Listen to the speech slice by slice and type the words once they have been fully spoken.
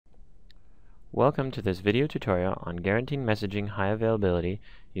Welcome to this video tutorial on guaranteed messaging high availability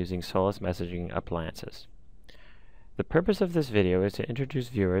using Solace messaging appliances. The purpose of this video is to introduce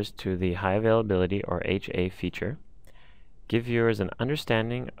viewers to the high availability or HA feature, give viewers an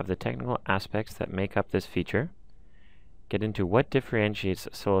understanding of the technical aspects that make up this feature, get into what differentiates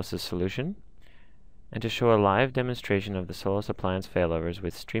Solace's solution, and to show a live demonstration of the Solace appliance failovers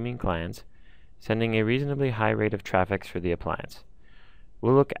with streaming clients, sending a reasonably high rate of traffic through the appliance.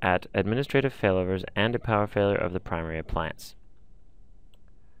 We'll look at administrative failovers and a power failure of the primary appliance.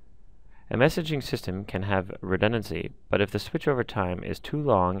 A messaging system can have redundancy, but if the switchover time is too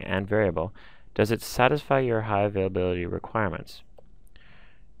long and variable, does it satisfy your high availability requirements?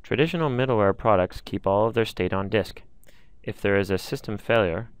 Traditional middleware products keep all of their state on disk. If there is a system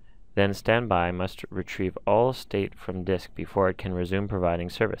failure, then standby must retrieve all state from disk before it can resume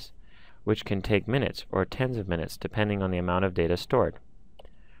providing service, which can take minutes or tens of minutes depending on the amount of data stored.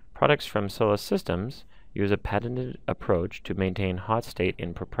 Products from Solace Systems use a patented approach to maintain hot state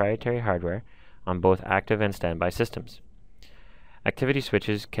in proprietary hardware on both active and standby systems. Activity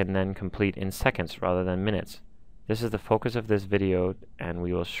switches can then complete in seconds rather than minutes. This is the focus of this video, and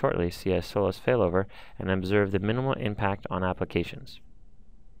we will shortly see a Solace failover and observe the minimal impact on applications.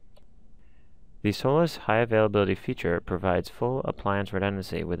 The Solace high availability feature provides full appliance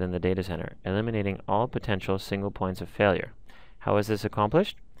redundancy within the data center, eliminating all potential single points of failure. How is this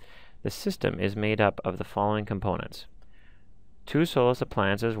accomplished? The system is made up of the following components: two Solace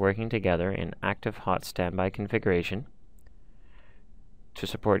appliances working together in active hot standby configuration. To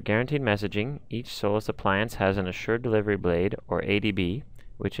support guaranteed messaging, each Solace appliance has an assured delivery blade, or ADB,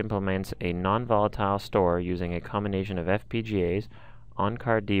 which implements a non-volatile store using a combination of FPGAs,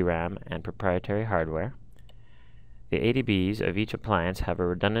 on-card DRAM, and proprietary hardware. The ADBs of each appliance have a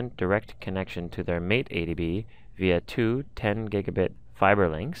redundant direct connection to their mate ADB via two 10 gigabit fiber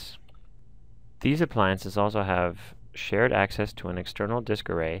links. These appliances also have shared access to an external disk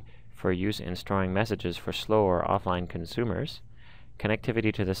array for use in storing messages for slow or offline consumers.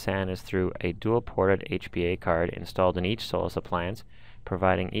 Connectivity to the SAN is through a dual-ported HBA card installed in each Solace appliance,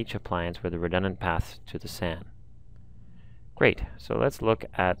 providing each appliance with a redundant path to the SAN. Great, so let's look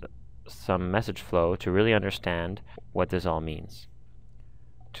at some message flow to really understand what this all means.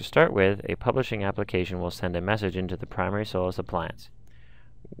 To start with, a publishing application will send a message into the primary Solace appliance.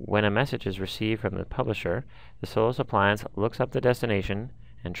 When a message is received from the publisher, the Solace appliance looks up the destination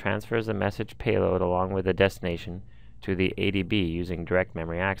and transfers the message payload along with the destination to the ADB using direct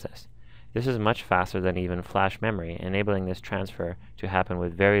memory access. This is much faster than even flash memory, enabling this transfer to happen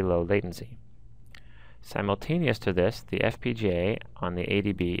with very low latency. Simultaneous to this, the FPGA on the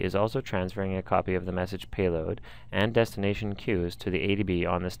ADB is also transferring a copy of the message payload and destination queues to the ADB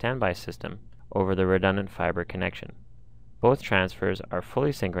on the standby system over the redundant fiber connection. Both transfers are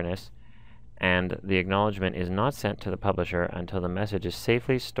fully synchronous, and the acknowledgement is not sent to the publisher until the message is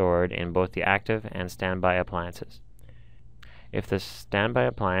safely stored in both the active and standby appliances. If the standby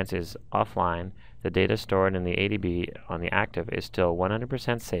appliance is offline, the data stored in the ADB on the active is still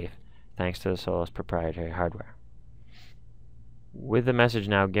 100% safe thanks to the Solace proprietary hardware. With the message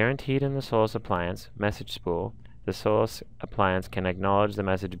now guaranteed in the Solace appliance message spool, the Solace appliance can acknowledge the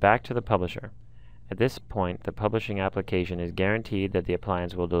message back to the publisher. At this point, the publishing application is guaranteed that the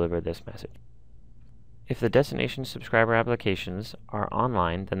appliance will deliver this message. If the destination subscriber applications are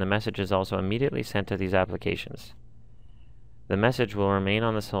online, then the message is also immediately sent to these applications. The message will remain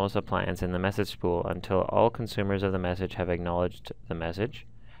on the Solace appliance in the message spool until all consumers of the message have acknowledged the message.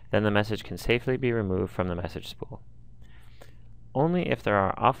 Then the message can safely be removed from the message spool. Only if there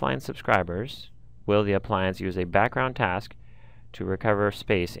are offline subscribers will the appliance use a background task to recover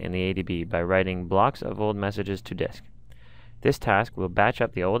space in the ADB by writing blocks of old messages to disk. This task will batch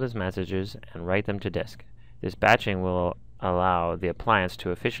up the oldest messages and write them to disk. This batching will allow the appliance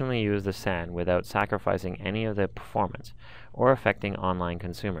to efficiently use the SAN without sacrificing any of the performance or affecting online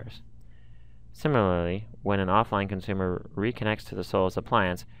consumers. Similarly, when an offline consumer reconnects to the Solace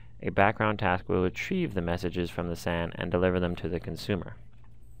appliance, a background task will retrieve the messages from the SAN and deliver them to the consumer.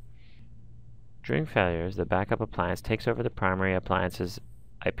 During failures, the backup appliance takes over the primary appliance's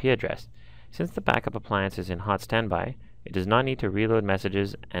IP address. Since the backup appliance is in hot standby, it does not need to reload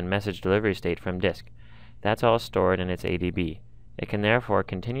messages and message delivery state from disk. That's all stored in its ADB. It can therefore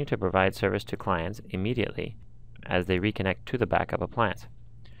continue to provide service to clients immediately as they reconnect to the backup appliance.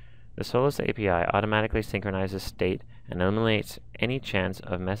 The Solace API automatically synchronizes state and eliminates any chance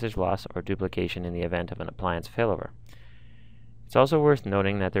of message loss or duplication in the event of an appliance failover. It's also worth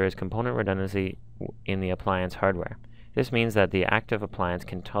noting that there is component redundancy in the appliance hardware. This means that the active appliance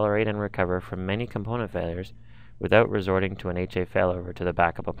can tolerate and recover from many component failures, without resorting to an HA failover to the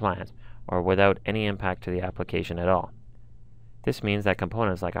backup appliance, or without any impact to the application at all. This means that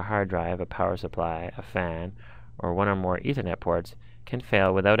components like a hard drive, a power supply, a fan, or one or more Ethernet ports can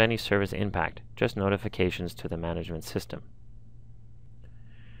fail without any service impact, just notifications to the management system.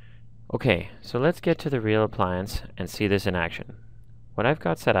 Okay, so let's get to the real appliance and see this in action. What I've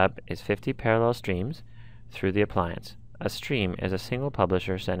got set up is 50 parallel streams through the appliance. A stream is a single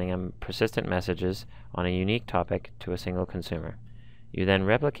publisher sending persistent messages on a unique topic to a single consumer. You then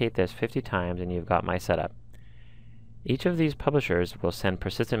replicate this 50 times and you've got my setup. Each of these publishers will send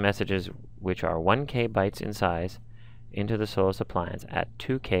persistent messages which are 1K bytes in size into the Solace appliance at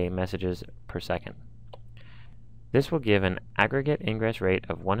 2K messages per second. This will give an aggregate ingress rate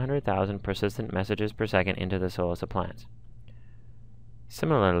of 100,000 persistent messages per second into the Solace appliance.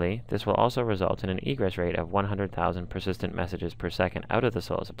 Similarly, this will also result in an egress rate of 100,000 persistent messages per second out of the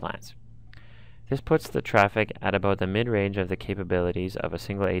Solace appliance. This puts the traffic at about the mid-range of the capabilities of a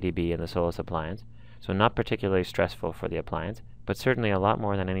single ADB in the Solace appliance, so not particularly stressful for the appliance, but certainly a lot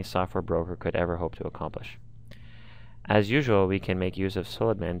more than any software broker could ever hope to accomplish. As usual, we can make use of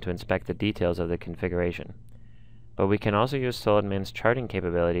SolidMin to inspect the details of the configuration. But we can also use SolidMin's charting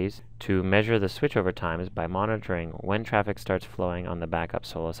capabilities to measure the switchover times by monitoring when traffic starts flowing on the backup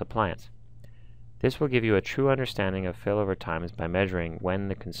Solace appliance. This will give you a true understanding of failover times by measuring when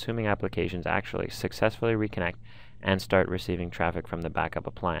the consuming applications actually successfully reconnect and start receiving traffic from the backup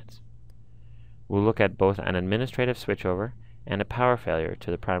appliance. We'll look at both an administrative switchover and a power failure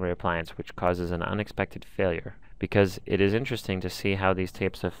to the primary appliance which causes an unexpected failure, because it is interesting to see how these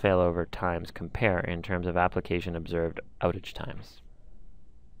types of failover times compare in terms of application observed outage times.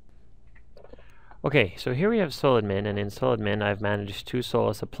 Okay, so here we have SolidMin, and in SolidMin I've managed two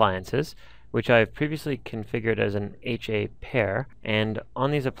Solace appliances, which I've previously configured as an HA pair, and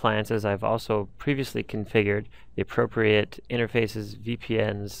on these appliances I've also previously configured the appropriate interfaces,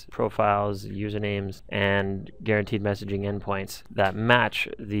 VPNs, profiles, usernames, and guaranteed messaging endpoints that match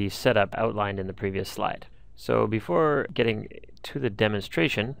the setup outlined in the previous slide. So before getting to the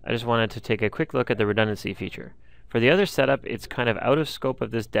demonstration, I just wanted to take a quick look at the redundancy feature. For the other setup, it's kind of out of scope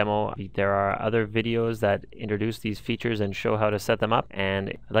of this demo. There are other videos that introduce these features and show how to set them up, and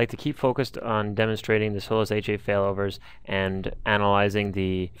I'd like to keep focused on demonstrating the Solace HA failovers and analyzing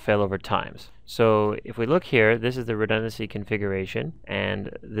the failover times. So if we look here, this is the redundancy configuration,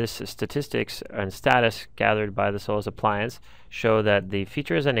 and this statistics and status gathered by the Solace appliance show that the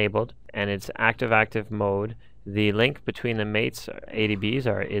feature is enabled and it's active mode. The link between the mates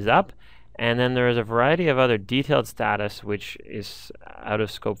ADBs is up. And then there is a variety of other detailed status which is out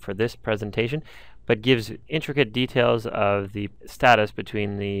of scope for this presentation, but gives intricate details of the status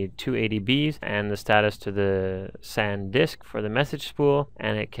between the two ADBs and the status to the SAN disk for the message spool,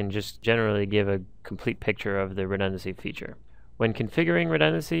 and it can just generally give a complete picture of the redundancy feature. When configuring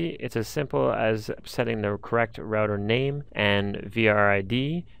redundancy, it's as simple as setting the correct router name and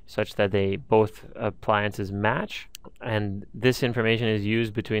VRID such that both appliances match. And this information is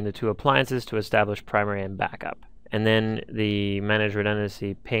used between the two appliances to establish primary and backup. And then the Manage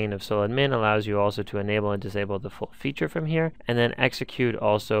Redundancy pane of SolidMin allows you also to enable and disable the full feature from here, and then execute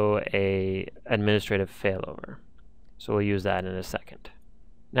also a administrative failover. So we'll use that in a second.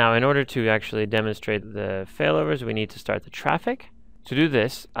 Now, in order to actually demonstrate the failovers, we need to start the traffic. To do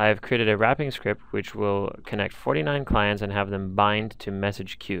this, I've created a wrapping script which will connect 49 clients and have them bind to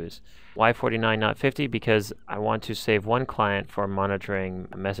message queues. Why 49, not 50? Because I want to save one client for monitoring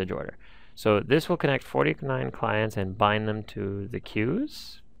a message order. So this will connect 49 clients and bind them to the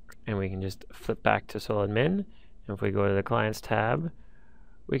queues. And we can just flip back to SolidMin. And if we go to the Clients tab,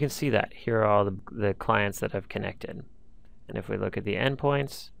 we can see that. Here are all the clients that I've connected. And if we look at the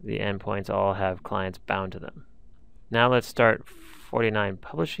endpoints all have clients bound to them. Now let's start 49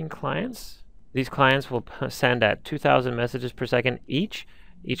 publishing clients. These clients will send at 2,000 messages per second each.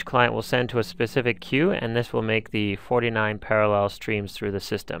 Each client will send to a specific queue, and this will make the 49 parallel streams through the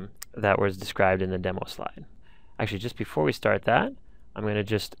system that was described in the demo slide. Actually, just before we start that, I'm going to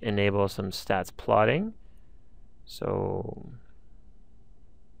just enable some stats plotting. So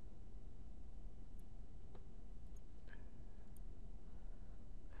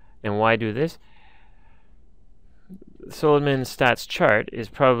and why do this? SolidMin stats chart is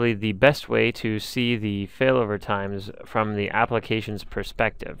probably the best way to see the failover times from the application's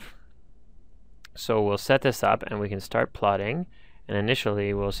perspective. So we'll set this up and we can start plotting, and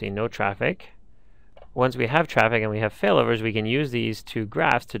initially we'll see no traffic. Once we have traffic and we have failovers, we can use these two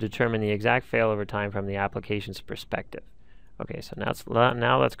graphs to determine the exact failover time from the application's perspective. Okay, so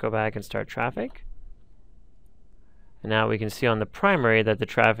now let's go back and start traffic. And now we can see on the primary that the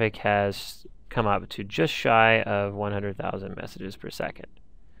traffic has come up to just shy of 100,000 messages per second.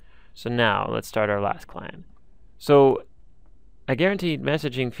 So now let's start our last client. So a guaranteed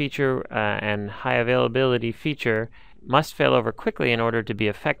messaging feature and high availability feature must fail over quickly in order to be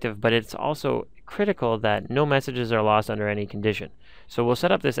effective, but it's also critical that no messages are lost under any condition. So we'll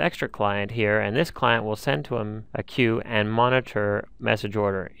set up this extra client here, and this client will send to him a queue and monitor message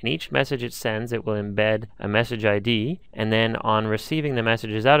order. In each message it sends, it will embed a message ID, and then on receiving the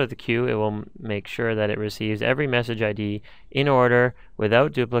messages out of the queue, it will make sure that it receives every message ID in order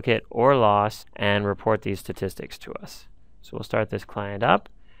without duplicate or loss and report these statistics to us. So we'll start this client up,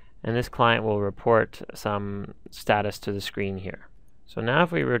 and this client will report some status to the screen here. So now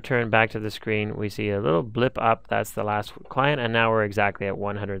if we return back to the screen, we see a little blip up. That's the last client, and now we're exactly at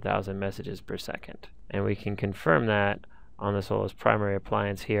 100,000 messages per second. And we can confirm that on the Solace primary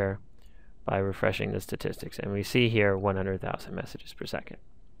appliance here by refreshing the statistics. And we see here 100,000 messages per second.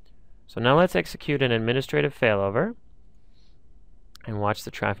 So now let's execute an administrative failover and watch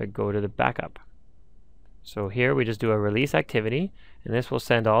the traffic go to the backup. So here we just do a release activity, and this will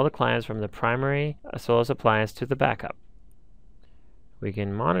send all the clients from the primary Solace appliance to the backup. We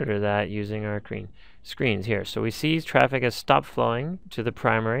can monitor that using our screens here. So we see traffic has stopped flowing to the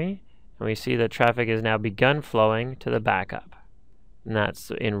primary, and we see that traffic has now begun flowing to the backup. And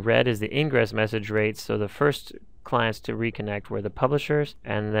that's in red is the ingress message rate. So the first clients to reconnect were the publishers,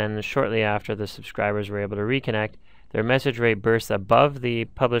 and then shortly after the subscribers were able to reconnect, their message rate bursts above the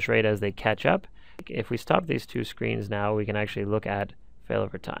publish rate as they catch up. If we stop these two screens now, we can actually look at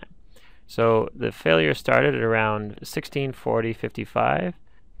failover time. So the failure started at around 16:40:55,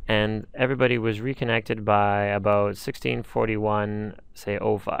 and everybody was reconnected by about 16:41, say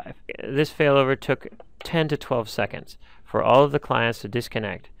 05. This failover took 10 to 12 seconds for all of the clients to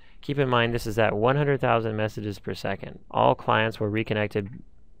disconnect. Keep in mind this is at 100,000 messages per second. All clients were reconnected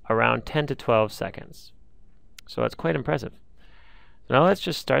around 10 to 12 seconds. So that's quite impressive. So now let's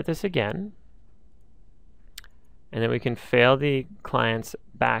just start this again. And then we can fail the clients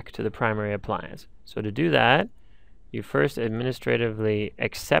back to the primary appliance. So to do that, you first administratively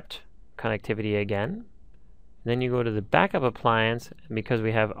accept connectivity again. Then you go to the backup appliance, and because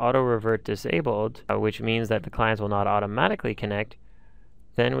we have auto revert disabled, which means that the clients will not automatically connect,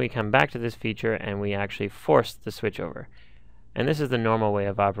 then we come back to this feature and we actually force the switchover. And this is the normal way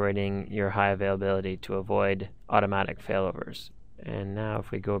of operating your high availability to avoid automatic failovers. And now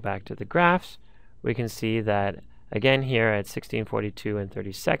if we go back to the graphs, we can see that again here at 16:42 and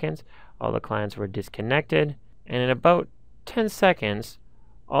 30 seconds, all the clients were disconnected, and in about 10 seconds,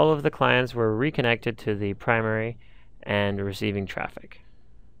 all of the clients were reconnected to the primary and receiving traffic.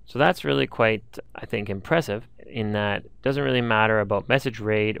 So that's really quite, I think, impressive in that it doesn't really matter about message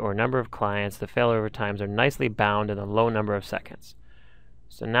rate or number of clients. The failover times are nicely bound in a low number of seconds.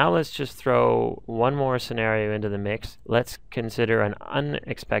 So now let's just throw one more scenario into the mix. Let's consider an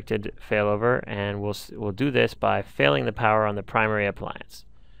unexpected failover, and we'll do this by failing the power on the primary appliance.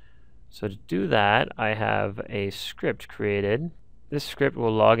 So to do that, I have a script created. This script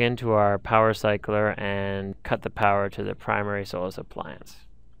will log into our power cycler and cut the power to the primary Solace appliance.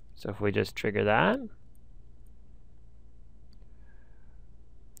 So if we just trigger that.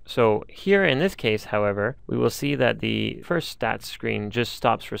 So here in this case, however, we will see that the first stats screen just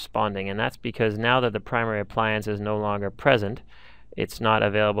stops responding, and that's because now that the primary appliance is no longer present, it's not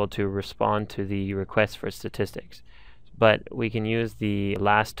available to respond to the request for statistics. But we can use the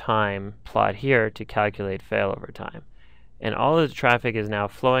last time plot here to calculate failover time. And all of the traffic is now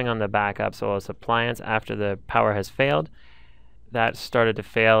flowing on the backup Solace appliance after the power has failed. That started to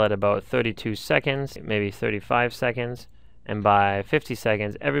fail at about 32 seconds, maybe 35 seconds. And by 50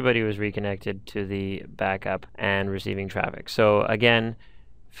 seconds, everybody was reconnected to the backup and receiving traffic. So again,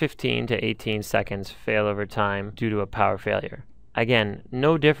 15 to 18 seconds failover time due to a power failure. Again,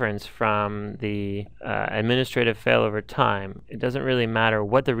 no difference from the administrative failover time. It doesn't really matter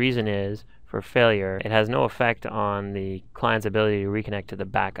what the reason is for failure. It has no effect on the client's ability to reconnect to the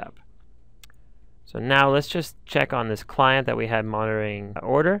backup. So now let's just check on this client that we had monitoring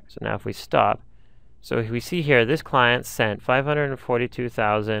order. So now if we stop, so if we see here, this client sent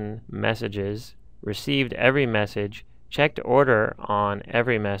 542,000 messages, received every message, checked order on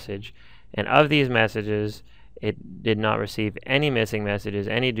every message, and of these messages, it did not receive any missing messages,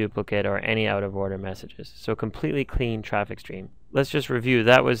 any duplicate, or any out of order messages. So completely clean traffic stream. Let's just review.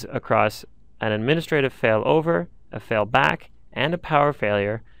 That was across an administrative failover, a failback, and a power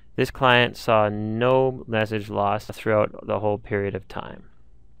failure. This client saw no message loss throughout the whole period of time.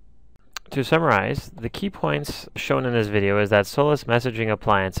 To summarize, the key points shown in this video is that Solace messaging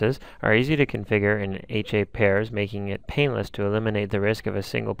appliances are easy to configure in HA pairs, making it painless to eliminate the risk of a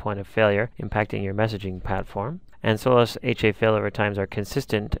single point of failure impacting your messaging platform. And Solace HA failover times are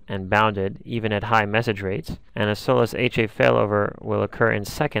consistent and bounded, even at high message rates. And a Solace HA failover will occur in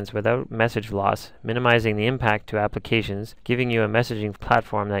seconds without message loss, minimizing the impact to applications, giving you a messaging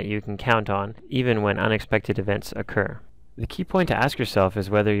platform that you can count on, even when unexpected events occur. The key point to ask yourself is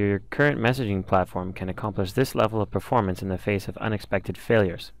whether your current messaging platform can accomplish this level of performance in the face of unexpected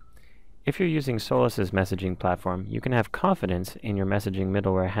failures. If you're using Solace's messaging platform, you can have confidence in your messaging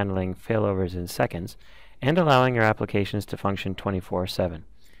middleware handling failovers in seconds and allowing your applications to function 24/7.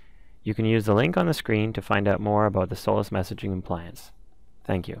 You can use the link on the screen to find out more about the Solace messaging appliance.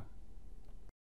 Thank you.